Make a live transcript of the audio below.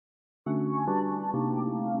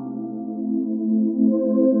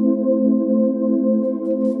Our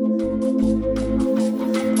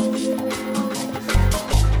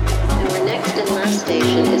next and last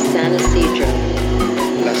station is San Ysidro.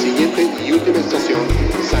 La siguiente y última estación,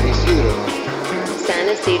 San Ysidro. San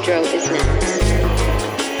Ysidro is next.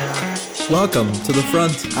 Welcome to the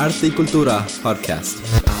Front Arte Cultura podcast.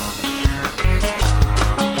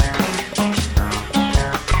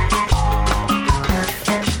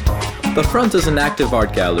 The Front is an active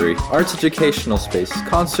art gallery, arts educational space,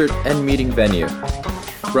 concert, and meeting venue.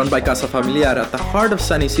 Run by Casa Familiar at the heart of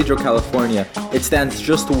San Ysidro, California, it stands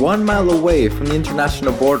just 1 mile away from the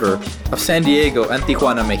international border of San Diego and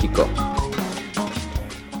Tijuana, Mexico.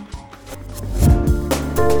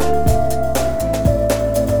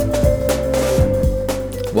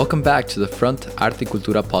 Welcome back to the Front Arte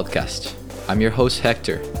Cultura podcast. I'm your host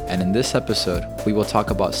Hector, and in this episode, we will talk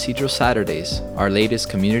about Sidro Saturdays, our latest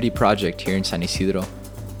community project here in San Ysidro,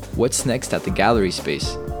 what's next at the gallery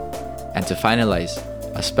space, and to finalize,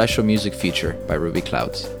 a special music feature by Ruby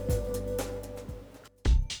Clouds.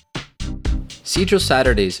 Sidro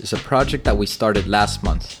Saturdays is a project that we started last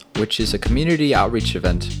month, which is a community outreach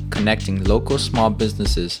event connecting local small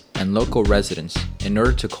businesses and local residents in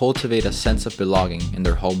order to cultivate a sense of belonging in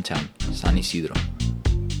their hometown, San Ysidro.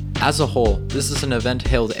 As a whole, this is an event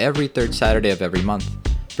held every third Saturday of every month,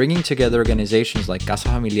 bringing together organizations like Casa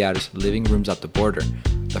Familiar's Living Rooms at the Border,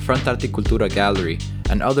 the Front Arte Cultura Gallery,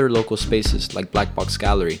 and other local spaces like Black Box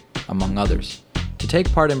Gallery, among others, to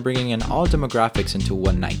take part in bringing in all demographics into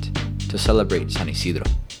one night to celebrate San Ysidro.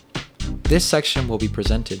 This section will be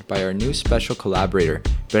presented by our new special collaborator,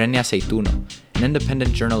 Breny Aceituno, an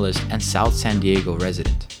independent journalist and South San Diego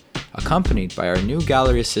resident, accompanied by our new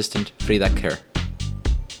gallery assistant, Frida Kerr.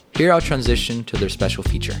 Here I'll transition to their special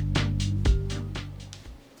feature.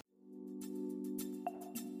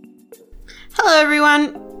 Hello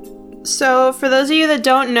everyone! So for those of you that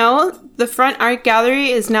don't know, the Front Art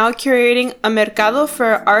Gallery is now curating a mercado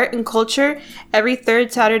for art and culture every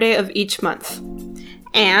third Saturday of each month.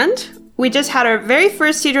 And we just had our very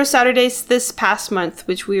first Sidro Saturdays this past month,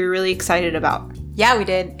 which we were really excited about. Yeah, we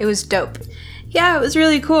did. It was dope. Yeah, it was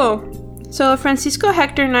really cool. So Francisco,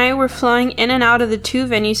 Hector, and I were flying in and out of the two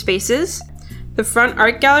venue spaces, the Front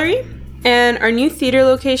Art Gallery and our new theater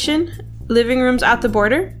location, Living Rooms at the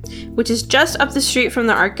Border, which is just up the street from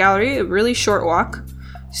the art gallery, a really short walk.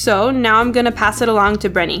 So now I'm going to pass it along to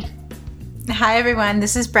Breny. Hi everyone,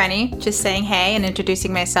 this is Breny, just saying hey and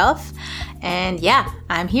introducing myself. And yeah,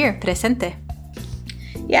 I'm here, presente.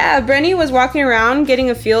 Yeah, Breny was walking around getting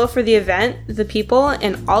a feel for the event, the people,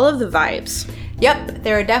 and all of the vibes. Yep,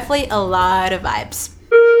 there are definitely a lot of vibes.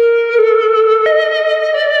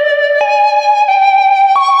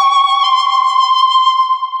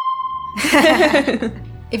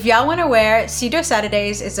 If y'all weren't aware, Sidro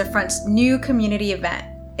Saturdays is the Front's new community event.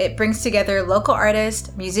 It brings together local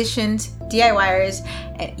artists, musicians, DIYers,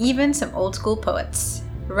 and even some old school poets,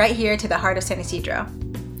 right here to the heart of San Ysidro.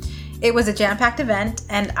 It was a jam-packed event,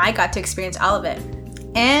 and I got to experience all of it.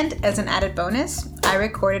 And as an added bonus, I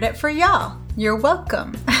recorded it for y'all. You're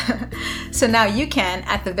welcome. So now you can,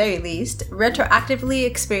 at the very least, retroactively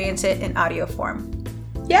experience it in audio form.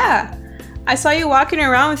 Yeah, I saw you walking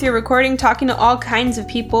around with your recording, talking to all kinds of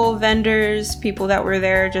people, vendors, people that were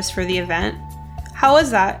there just for the event. How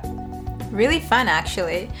was that? Really fun,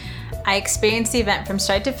 actually. I experienced the event from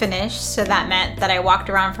start to finish, so that meant that I walked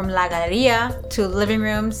around from La Galeria to Living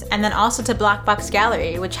Rooms and then also to Black Box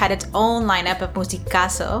Gallery, which had its own lineup of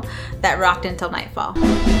musicazo that rocked until nightfall.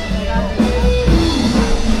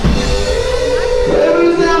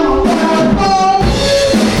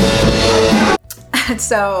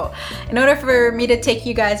 So, in order for me to take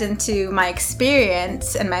you guys into my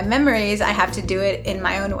experience and my memories, I have to do it in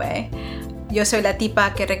my own way. Yo soy la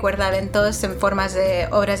tipa que recuerda eventos en formas de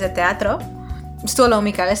obras de teatro. Solo en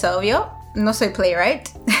mi cabeza, obvio. No soy playwright.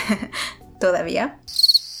 Todavía.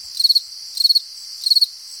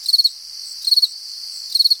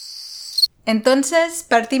 Entonces,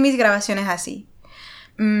 partí mis grabaciones así.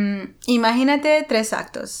 Imagínate 3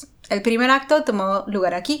 actos. El primer acto tomó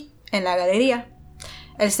lugar aquí, en la galería.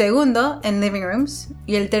 El segundo, en Living Rooms.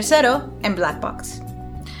 Y el tercero, en Black Box.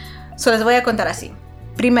 So les voy a contar así.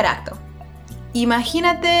 Primer acto.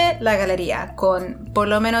 Imagínate la galería con por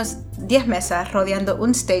lo menos 10 mesas rodeando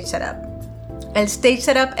un stage setup. El stage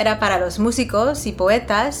setup era para los músicos y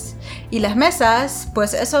poetas, y las mesas,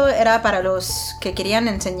 pues eso era para los que querían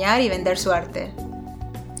enseñar y vender su arte.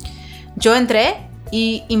 Yo entré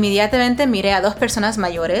y inmediatamente miré a 2 personas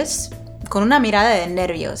mayores con una mirada de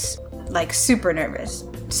nervios, like super nervous.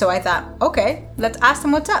 So I thought, okay, let's ask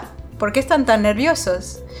them what's up. ¿Por qué están tan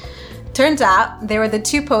nerviosos? Turns out, they were the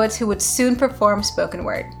 2 poets who would soon perform spoken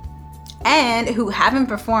word. and who haven't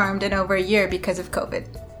performed in over a year because of COVID.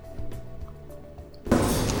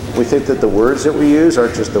 We think that the words that we use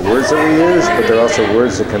aren't just the words that we use, but they're also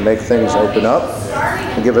words that can make things open up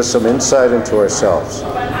and give us some insight into ourselves.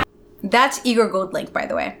 That's Igor Goldlink, by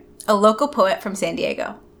the way, a local poet from San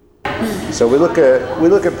Diego. So we look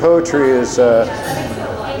at poetry as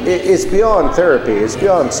it's beyond therapy. It's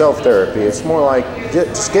beyond self-therapy. It's more like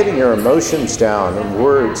just getting your emotions down in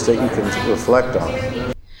words that you can reflect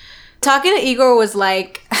on. Talking to Igor was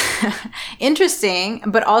like interesting,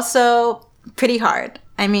 but also pretty hard.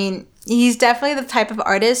 I mean, he's definitely the type of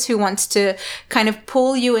artist who wants to kind of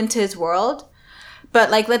pull you into his world.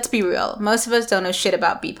 But like, let's be real. Most of us don't know shit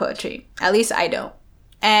about beat poetry. At least I don't.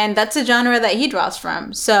 And that's a genre that he draws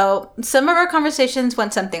from. So some of our conversations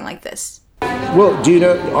went something like this. Well,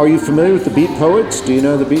 are you familiar with the beat poets? Do you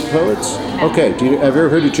know the beat poets? No. Okay, have you ever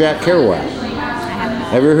heard of Jack Kerouac? I have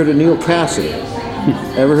not. Ever heard of Neil Cassidy?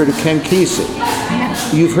 Ever heard of Ken Kesey?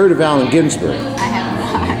 No. You've heard of Allen Ginsberg? I have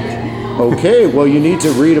not. Okay, well, you need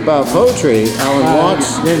to read about poetry. Alan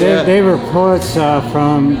Watts. They were poets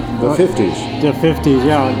from the 50s. The 50s,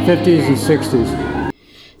 yeah, 50s and 60s.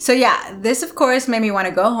 So yeah, this of course made me want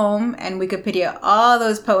to go home and Wikipedia all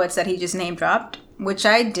those poets that he just name dropped, which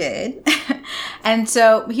I did. And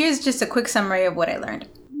so here's just a quick summary of what I learned.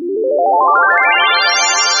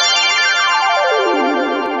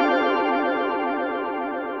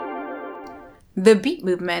 The beat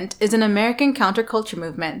movement is an American counterculture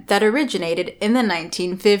movement that originated in the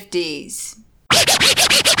 1950s.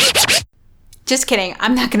 Just kidding,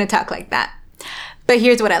 I'm not going to talk like that. But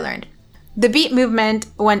here's what I learned. The beat movement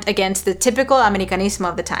went against the typical Americanismo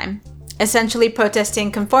of the time, essentially protesting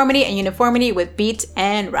conformity and uniformity with beats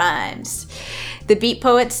and rhymes. The beat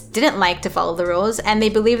poets didn't like to follow the rules, and they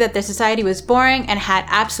believed that their society was boring and had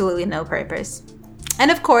absolutely no purpose. And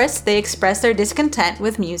of course, they expressed their discontent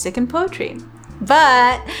with music and poetry.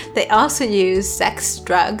 But they also used sex,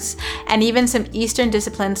 drugs, and even some Eastern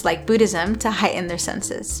disciplines like Buddhism to heighten their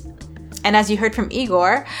senses. And as you heard from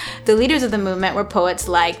Igor, the leaders of the movement were poets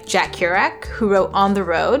like Jack Kerouac, who wrote On the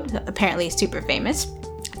Road, apparently super famous,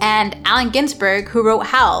 and Allen Ginsberg, who wrote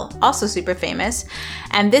Howl, also super famous.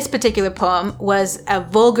 And this particular poem was a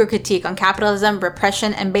vulgar critique on capitalism,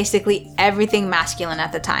 repression, and basically everything masculine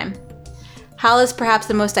at the time. Howl is perhaps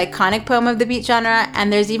the most iconic poem of the beat genre,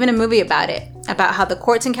 and there's even a movie about it, about how the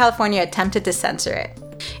courts in California attempted to censor it.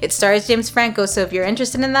 It stars James Franco, so if you're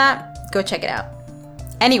interested in that, go check it out.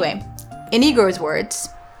 Anyway, in Igor's words,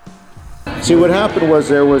 see, what happened was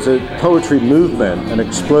there was a poetry movement, an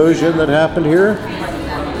explosion that happened here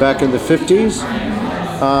back in the 50s,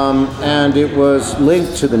 and it was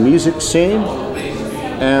linked to the music scene.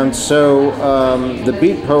 And so the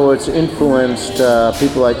beat poets influenced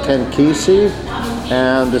people like Ken Kesey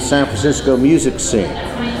and the San Francisco music scene.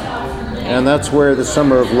 And that's where the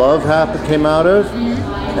Summer of Love came out of,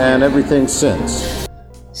 and everything since.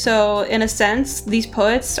 So, in a sense, these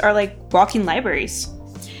poets are like walking libraries.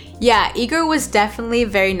 Yeah, Igor was definitely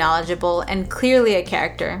very knowledgeable and clearly a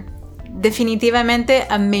character. Definitivamente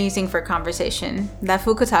amazing for conversation. That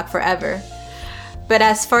fool could talk forever. But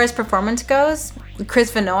as far as performance goes,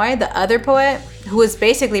 Chris Vanoy, the other poet, who was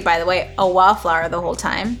basically, by the way, a wallflower the whole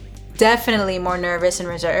time, definitely more nervous and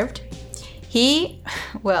reserved. He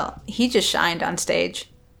just shined on stage.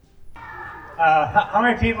 How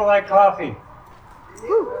many people like coffee?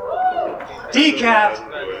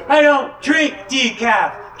 Decaf? I don't drink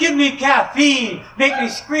decaf. Give me caffeine. Make me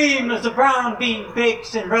scream as the brown bean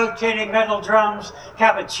bakes in rotating metal drums.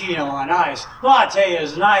 Cappuccino on ice. Latte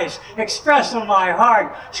is nice. Espresso my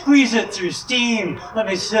heart. Squeeze it through steam. Let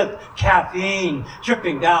me sip caffeine.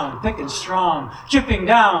 Dripping down, thick and strong. Dripping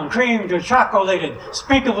down, creamed or chocolated.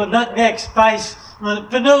 Sprinkled with nutmeg spice.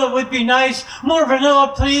 Vanilla would be nice. More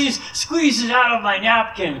vanilla, please. Squeeze it out of my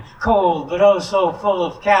napkin. Cold, but oh so full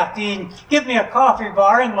of caffeine. Give me a coffee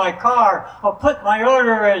bar in my car. I'll put my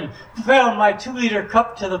order in. Fill my 2-liter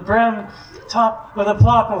cup to the brim. Top with a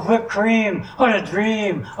plop of whipped cream. What a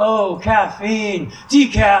dream. Oh, caffeine.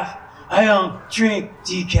 Decaf. I don't drink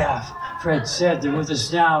decaf. Fred said they're with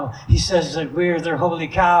us now. He says that we're their holy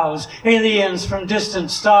cows, aliens from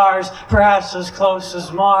distant stars, perhaps as close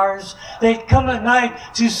as Mars. They come at night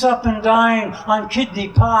to sup and dine on kidney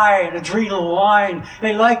pie and adrenal wine.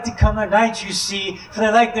 They like to come at night, you see, for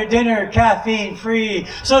they like their dinner caffeine-free.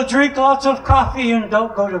 So drink lots of coffee and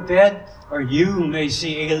don't go to bed, or you may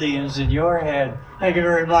see aliens in your head. Thank you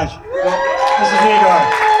very much. This is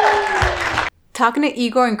Igor. Talking to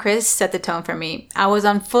Igor and Chris set the tone for me. I was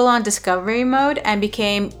on full-on discovery mode and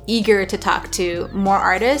became eager to talk to more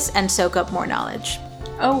artists and soak up more knowledge.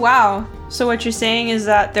 Oh wow. So what you're saying is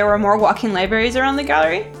that there were more walking libraries around the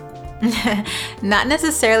gallery? Not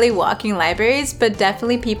necessarily walking libraries, but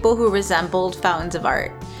definitely people who resembled fountains of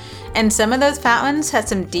art. And some of those fountains had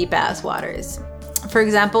some deep-ass waters. For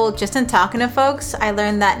example, just in talking to folks, I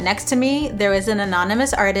learned that next to me, there was an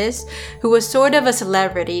anonymous artist who was sort of a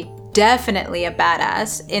celebrity, definitely a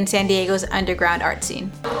badass, in San Diego's underground art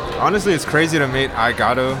scene. Honestly, it's crazy to meet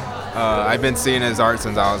Gato. I've been seeing his art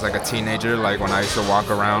since I was like a teenager. Like when I used to walk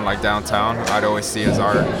around like downtown, I'd always see his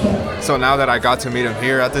art. So now that I got to meet him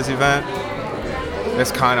here at this event,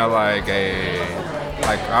 it's kind of like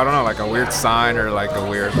I don't know, like a weird sign or like a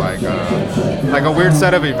weird a weird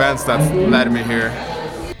set of events that's led me here.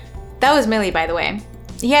 That was Millie, by the way.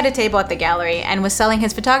 He had a table at the gallery and was selling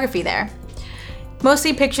his photography there.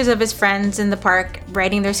 Mostly pictures of his friends in the park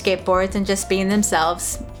riding their skateboards and just being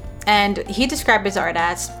themselves. And he described his art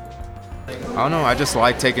as, I don't know, I just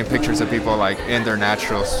like taking pictures of people like in their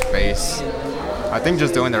natural space. I think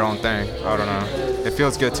just doing their own thing. I don't know. It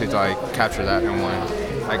feels good to like capture that in one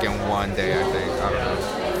day, I think. I don't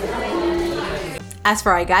know. As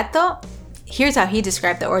for Gato, here's how he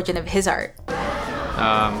described the origin of his art.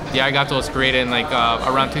 The Gato was created in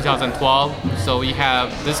around 2012. So we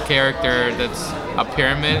have this character that's a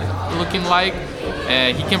pyramid looking like.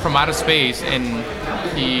 He came from outer space and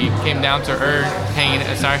he came down to Earth,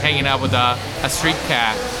 started hanging out with a street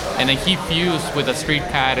cat, and then he fused with a street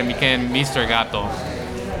cat and became Mr. Gato.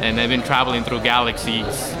 And they've been traveling through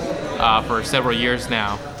galaxies for several years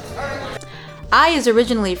now. I is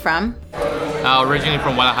originally from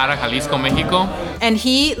Guadalajara, Jalisco, Mexico. And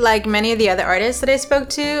he, like many of the other artists that I spoke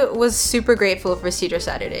to, was super grateful for Sidro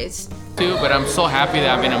Saturdays. But I'm so happy that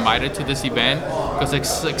I've been invited to this event because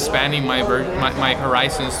it's expanding my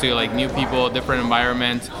horizons to like new people, different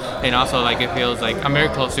environments, and also like it feels like I'm very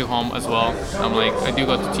close to home as well. I do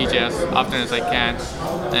go to teach as often as I can,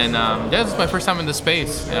 and this is my first time in this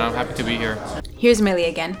space, and I'm happy to be here. Here's Millie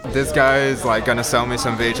again. This guy is like gonna sell me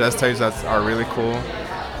some VHS tapes that are really cool,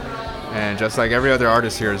 and just like every other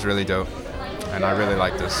artist here is really dope, and I really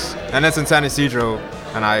like this. And it's in San Ysidro,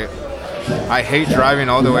 and I hate driving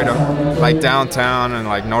all the way to like downtown and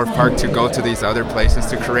like North Park to go to these other places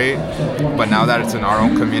to create, but now that it's in our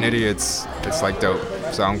own community, it's like dope.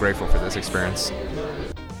 So I'm grateful for this experience.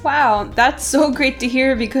 Wow, that's so great to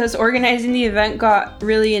hear because organizing the event got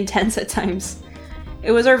really intense at times.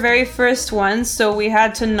 It was our very first one, so we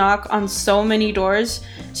had to knock on so many doors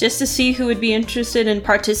just to see who would be interested in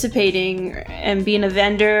participating and being a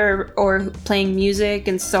vendor or playing music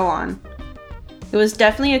and so on. It was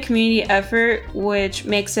definitely a community effort, which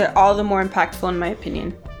makes it all the more impactful in my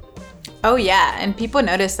opinion. Oh yeah, and people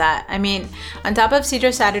noticed that. I mean, on top of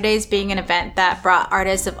Sidro Saturdays being an event that brought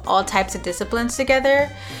artists of all types of disciplines together,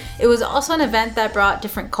 it was also an event that brought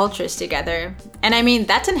different cultures together. And I mean,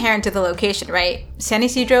 that's inherent to the location, right? San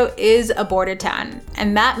Ysidro is a border town,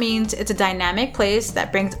 and that means it's a dynamic place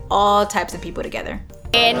that brings all types of people together.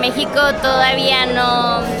 En México todavía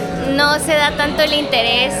no se da tanto el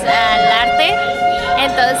interés al arte,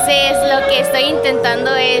 entonces lo que estoy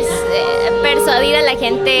intentando es persuadir a la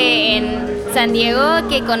gente en San Diego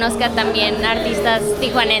que conozca también artistas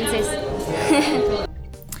tijuanenses.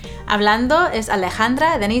 Hablando es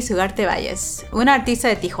Alejandra Denise Ugarte Valles, una artista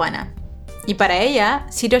de Tijuana. Y para ella,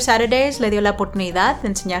 Sidro Saturdays le dio la oportunidad de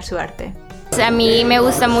enseñar su arte. A mí me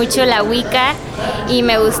gusta mucho la Wicca y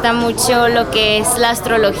me gusta mucho lo que es la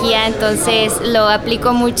astrología, entonces lo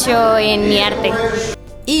aplico mucho en mi arte.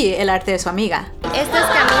 Y el arte de su amiga. Estas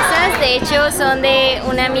camisas, de hecho, son de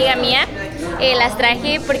una amiga mía. Las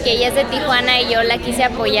traje porque ella es de Tijuana y yo la quise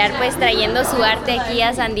apoyar pues trayendo su arte aquí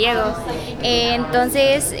a San Diego.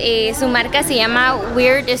 Entonces, su marca se llama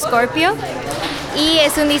Weird Scorpio. Y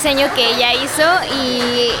es un diseño que ella hizo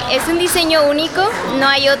y es un diseño único, no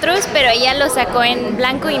hay otros, pero ella lo sacó en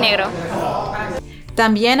blanco y negro.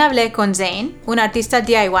 También hablé con Zane, un artista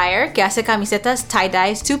DIYer que hace camisetas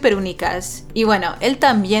tie-dye súper únicas. Y bueno, él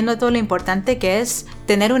también notó lo importante que es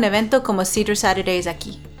tener un evento como Sidro Saturdays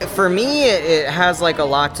aquí. For me, it has like a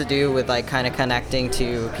lot to do with like kind of connecting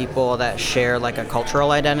to people that share like a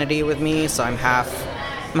cultural identity with me. So I'm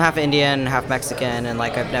half Indian, half Mexican, and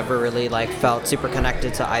like I've never really like felt super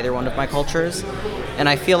connected to either one of my cultures. And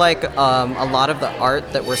I feel like a lot of the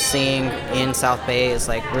art that we're seeing in South Bay is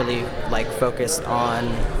like really like focused on,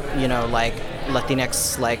 you know, like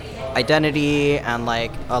Latinx like identity and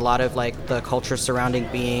like a lot of like the culture surrounding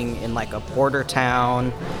being in like a border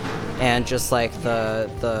town and just like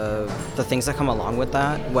the things that come along with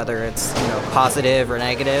that, whether it's, you know, positive or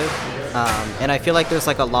negative. And I feel like there's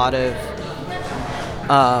like a lot of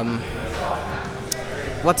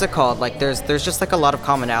what's it called? Like there's just like a lot of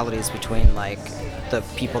commonalities between like the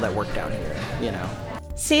people that work down here, you know.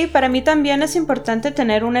 Sí, para mí también es importante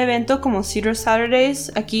tener un evento como Sidro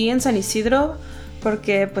Saturdays aquí en San Ysidro,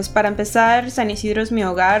 porque pues para empezar, San Ysidro es mi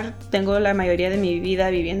hogar, tengo la mayoría de mi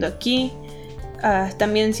vida viviendo aquí.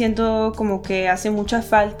 También siento como que hace mucha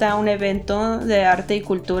falta un evento de arte y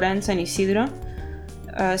cultura en San Ysidro.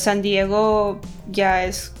 San Diego ya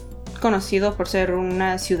es conocido por ser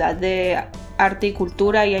una ciudad de arte y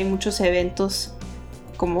cultura y hay muchos eventos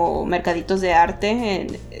como mercaditos de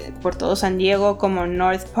arte por todo San Diego, como en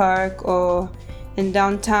North Park o en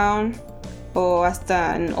Downtown o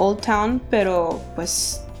hasta en Old Town, pero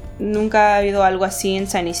pues nunca ha habido algo así en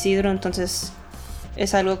San Ysidro, entonces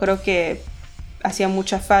es algo creo que hacía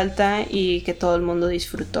mucha falta y que todo el mundo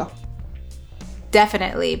disfrutó.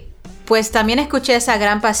 Definitely. Pues también escuché esa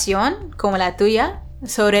gran pasión, como la tuya,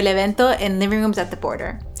 sobre el evento en Living Rooms at the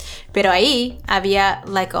Border. Pero ahí había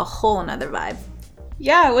like a whole nother vibe.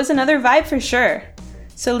 Yeah, it was another vibe for sure.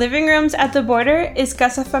 So Living Rooms at the Border is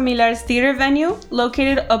Casa Familiar's theater venue,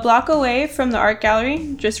 located a block away from the art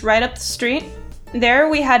gallery, just right up the street. There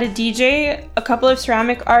we had a DJ, a couple of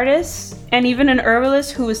ceramic artists, and even an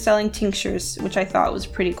herbalist who was selling tinctures, which I thought was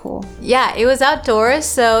pretty cool. Yeah, it was outdoors,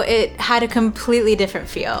 so it had a completely different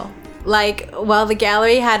feel. Like, while the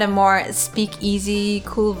gallery had a more speakeasy,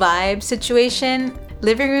 cool vibe situation,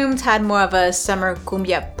 Living Rooms had more of a summer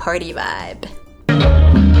cumbia party vibe.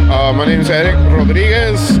 My name is Eric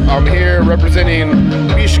Rodriguez. I'm here representing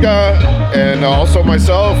Pishka and also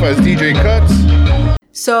myself as DJ Cuts.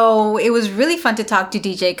 So it was really fun to talk to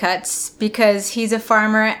DJ Cuts because he's a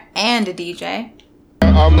farmer and a DJ.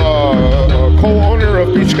 I'm a co-owner of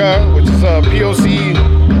Pishka, which is a POC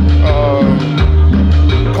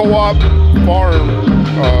co-op farm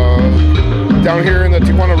down here in the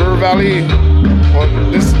Tijuana River Valley. Well,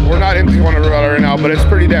 we're not in Tijuana River Valley right now, but it's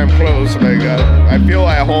pretty damn close. Like I feel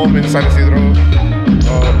at home in San Ysidro.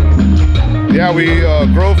 Yeah, we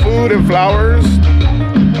grow food and flowers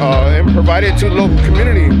and provide it to the local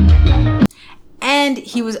community. And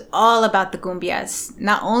he was all about the cumbias.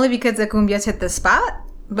 Not only because the cumbias hit the spot,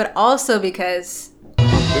 but also because...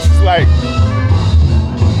 This is like...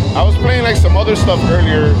 I was playing like some other stuff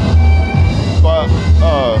earlier, but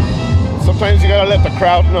sometimes you gotta let the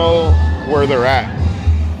crowd know where they're at.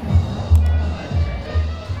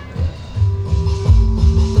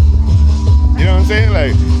 You know what I'm saying?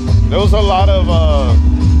 Like, there was a lot of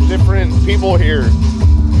different people here,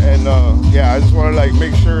 and yeah, I just want to like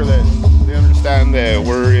make sure that they understand that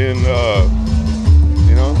we're in,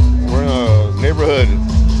 you know, we're in a neighborhood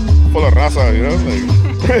full of raza. You know,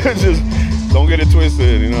 like just don't get it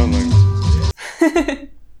twisted. You know, like.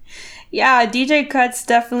 Yeah, DJ Cuts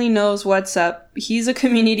definitely knows what's up. He's a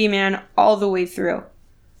community man all the way through.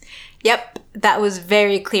 Yep, that was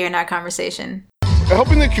very clear in our conversation.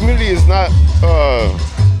 Helping the community is not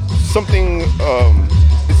something,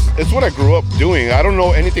 it's what I grew up doing. I don't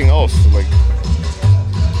know anything else. Like,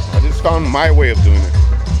 I just found my way of doing it.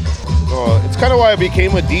 It's kind of why I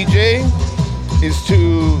became a DJ, is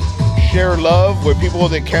to share love with people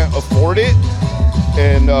that can't afford it,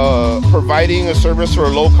 and providing a service for a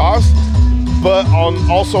low cost, but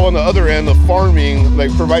also on the other end of farming,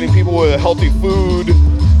 like providing people with healthy food.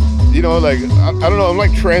 You know, like I don't know, I'm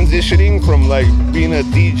like transitioning from like being a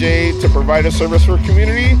DJ to provide a service for a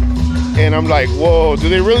community, and I'm like, whoa, do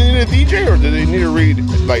they really need a DJ or do they need to read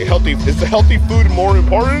like healthy? Is the healthy food more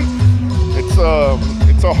important? It's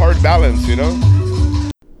a hard balance, you know.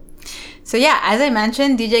 So yeah, as I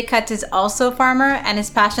mentioned, DJ Cuts is also a farmer, and his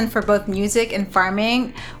passion for both music and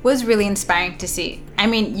farming was really inspiring to see. I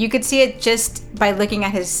mean, you could see it just by looking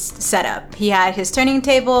at his setup. He had his turning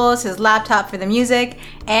tables, his laptop for the music,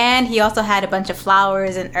 and he also had a bunch of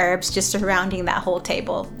flowers and herbs just surrounding that whole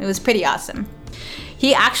table. It was pretty awesome.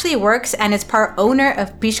 He actually works and is part owner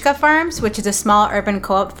of Pishka Farms, which is a small urban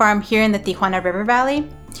co-op farm here in the Tijuana River Valley.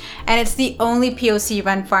 And it's the only POC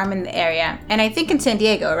run farm in the area, and I think in San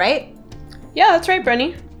Diego, right? Yeah, that's right,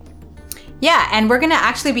 Breny. Yeah, and we're going to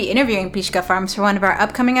actually be interviewing Pishka Farms for one of our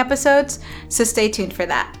upcoming episodes, so stay tuned for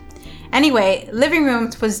that. Anyway, Living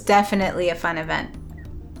Rooms was definitely a fun event.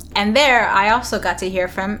 And there, I also got to hear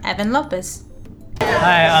from Evan Lopez.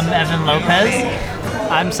 Hi, I'm Evan Lopez.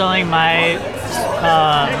 I'm selling my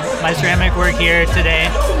ceramic work here today.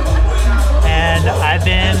 And I've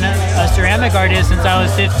been a ceramic artist since I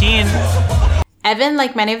was 15. Evan,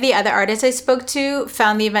 like many of the other artists I spoke to,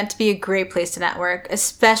 found the event to be a great place to network,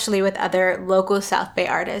 especially with other local South Bay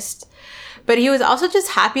artists. But he was also just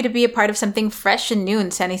happy to be a part of something fresh and new in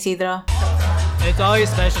San Ysidro. It's always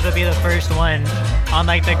special to be the first one on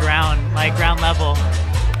like the ground level.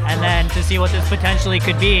 And then to see what this potentially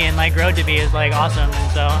could be and like grow to be is like awesome.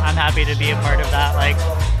 And so I'm happy to be a part of that like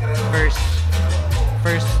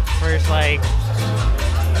first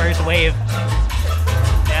like first wave.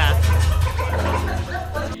 Yeah.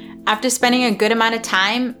 After spending a good amount of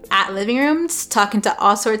time at living rooms, talking to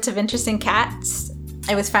all sorts of interesting cats,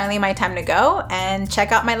 it was finally my time to go and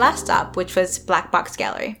check out my last stop, which was Black Box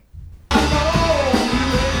Gallery.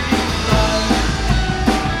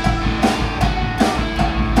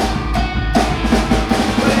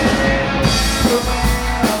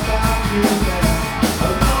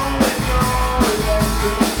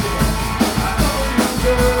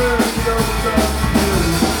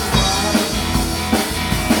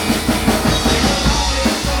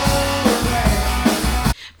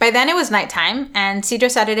 By then it was nighttime, and Sidro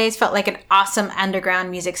Saturdays felt like an awesome underground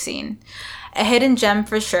music scene. A hidden gem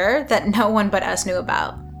for sure that no one but us knew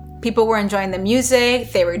about. People were enjoying the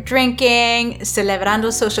music, they were drinking,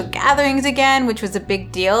 celebrando social gatherings again, which was a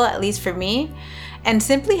big deal, at least for me, and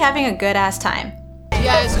simply having a good ass time.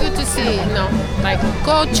 Yeah, it's good to see, like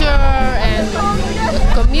culture and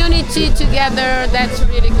community together. That's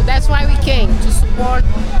really good. That's why we came, to support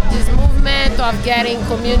this movement of getting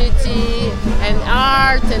community and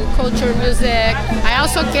art and culture music. I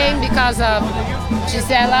also came because of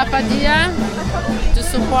Gisela Padilla, to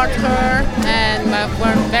support her, and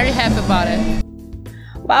we're very happy about it.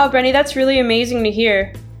 Wow, Breny, that's really amazing to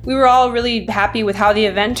hear. We were all really happy with how the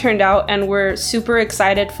event turned out, and we're super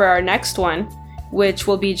excited for our next one, which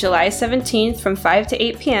will be July 17th from 5 to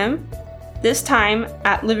 8 p.m. This time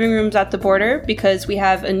at Living Rooms at the Border, because we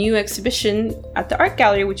have a new exhibition at the art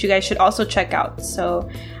gallery, which you guys should also check out. So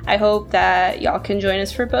I hope that y'all can join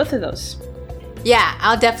us for both of those. Yeah,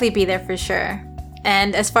 I'll definitely be there for sure.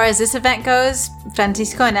 And as far as this event goes,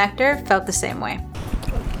 Francisco and Hector felt the same way.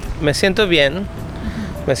 Me siento bien,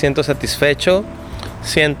 me siento satisfecho,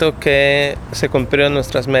 siento que se cumplieron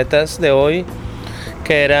nuestras metas de hoy,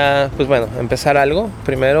 que era, pues bueno, empezar algo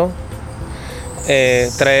primero,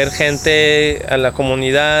 traer gente a la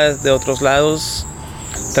comunidad de otros lados,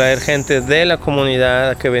 traer gente de la comunidad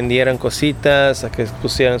a que vendieran cositas, a que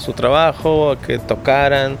pusieran su trabajo, a que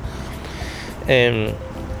tocaran.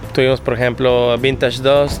 Tuvimos, por ejemplo, Vintage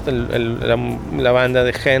Dust, la banda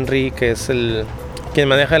de Henry, que es quien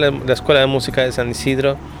maneja la escuela de música de San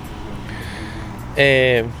Ysidro.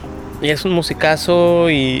 Y es un musicazo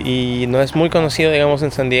y no es muy conocido, digamos,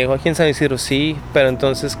 en San Diego. Aquí en San Ysidro sí, pero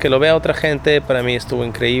entonces que lo vea otra gente, para mí estuvo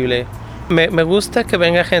increíble. Me gusta que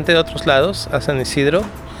venga gente de otros lados a San Ysidro.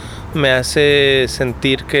 Me hace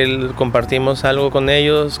sentir que compartimos algo con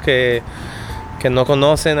ellos, que no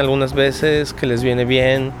conocen algunas veces, que les viene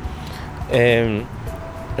bien.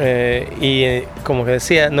 Y como que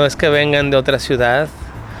decía, no es que vengan de otra ciudad,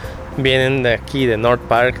 vienen de aquí, de North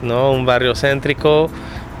Park, ¿no? Un barrio céntrico,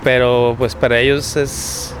 pero pues para ellos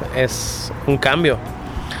es un cambio.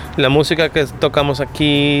 La música que tocamos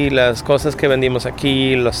aquí, las cosas que vendimos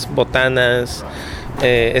aquí, las botanas,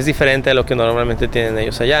 es diferente a lo que normalmente tienen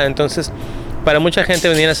ellos allá. Entonces, para mucha gente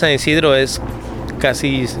venir a San Ysidro es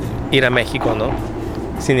casi ir a México, ¿no?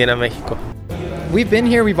 Sin ir a México. We've been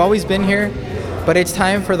here, we've always been here, but it's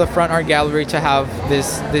time for the front art gallery to have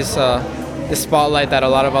this spotlight that a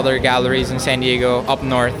lot of other galleries in San Diego up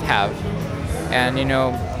north have. And you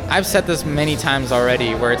know, I've said this many times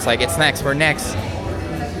already, where it's like, it's next, we're next.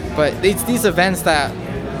 But it's these events that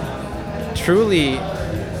truly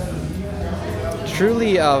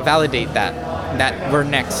validate that we're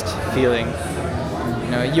next feeling.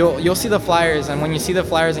 You know, you'll see the flyers, and when you see the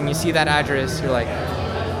flyers and you see that address, you're like,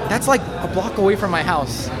 that's like a block away from my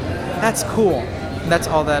house. That's cool. That's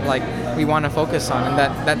all that like we want to focus on,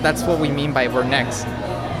 and that's what we mean by we're next.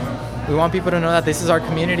 We want people to know that this is our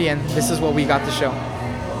community and this is what we got to show.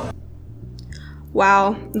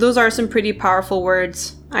 Wow, those are some pretty powerful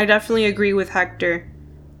words. I definitely agree with Hector.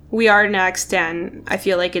 We are next, and I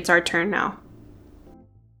feel like it's our turn now.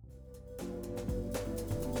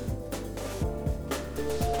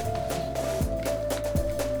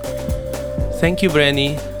 Thank you,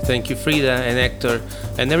 Breny. Thank you, Frida and Hector,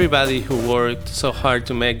 and everybody who worked so hard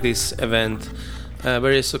to make this event a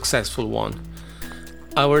very successful one.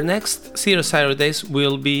 Our next Sidro Saturdays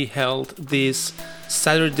will be held this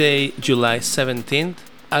Saturday, July 17th,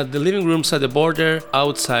 at the Living Rooms at the Border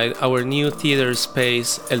outside our new theater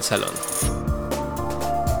space, El Salón.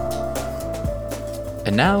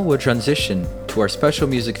 And now we'll transition to our special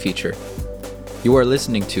music feature. You are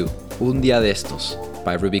listening to Un Día de Estos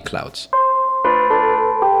by Ruby Clouds.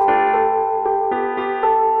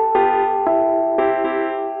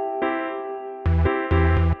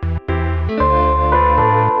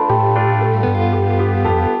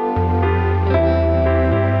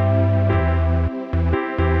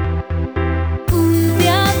 Un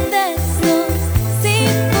día de estos, sin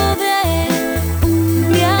poder,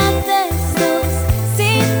 un día de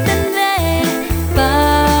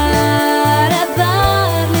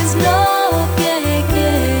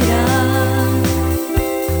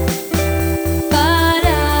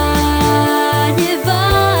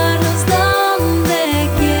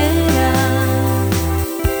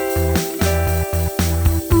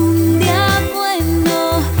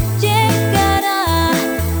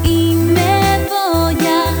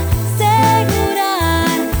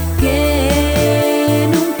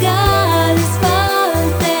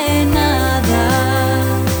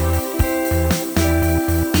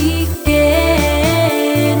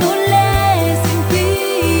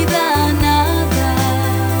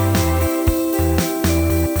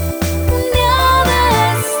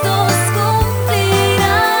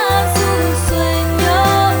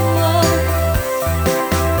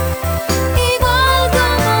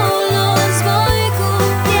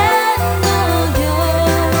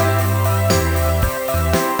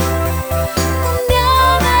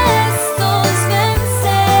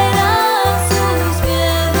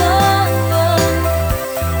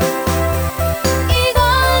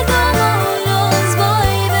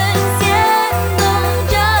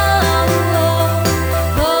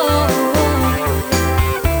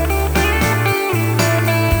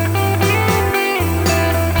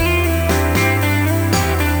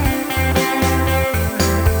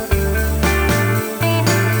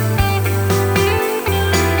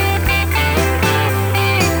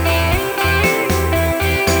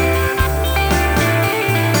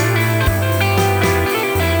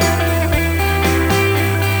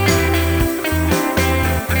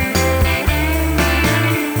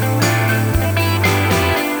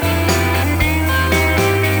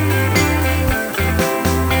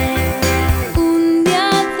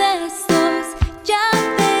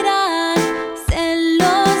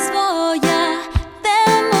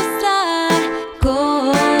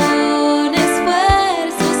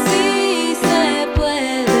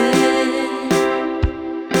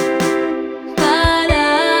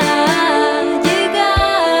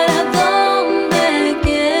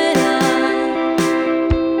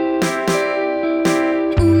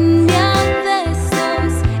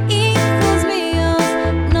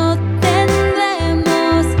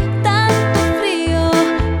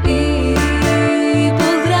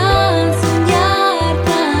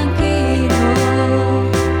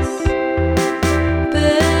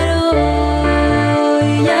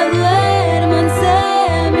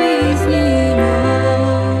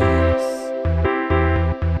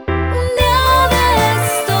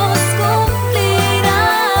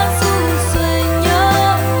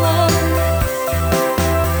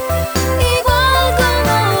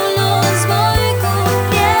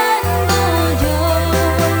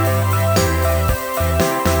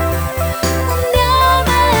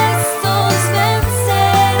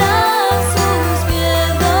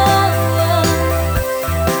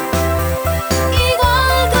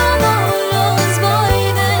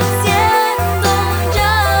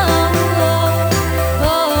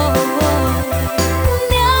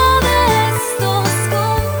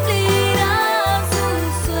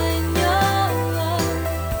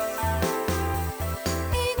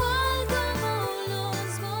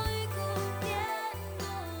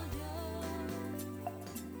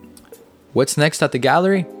What's next at the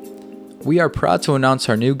gallery? We are proud to announce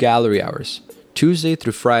our new gallery hours, Tuesday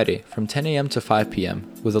through Friday from 10 a.m. to 5 p.m.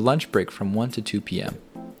 with a lunch break from 1 to 2 p.m.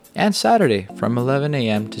 and Saturday from 11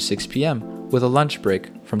 a.m. to 6 p.m. with a lunch break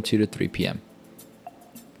from 2 to 3 p.m.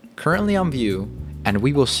 Currently on view, and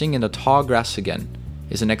We Will Sing in the Tall Grass Again,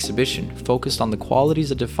 is an exhibition focused on the qualities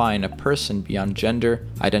that define a person beyond gender,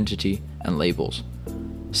 identity, and labels,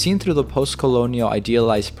 seen through the post-colonial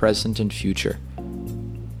idealized present and future.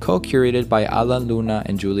 Co-curated by Alan Luna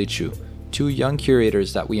and Julie Chu, two young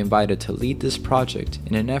curators that we invited to lead this project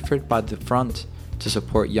in an effort by the front to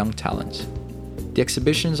support young talent. The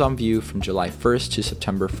exhibition is on view from July 1st to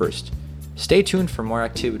September 1st. Stay tuned for more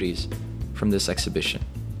activities from this exhibition.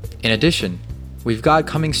 In addition, we've got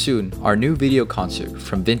coming soon our new video concert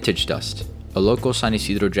from Vintage Dust, a local San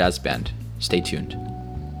Ysidro jazz band. Stay tuned.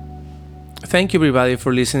 Thank you everybody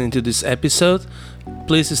for listening to this episode.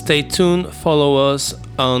 Please stay tuned, follow us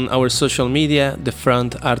on our social media, The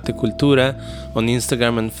Front Arte Cultura, on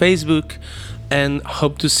Instagram and Facebook, and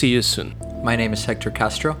hope to see you soon. My name is Hector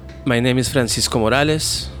Castro. My name is Francisco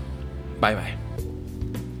Morales. Bye bye.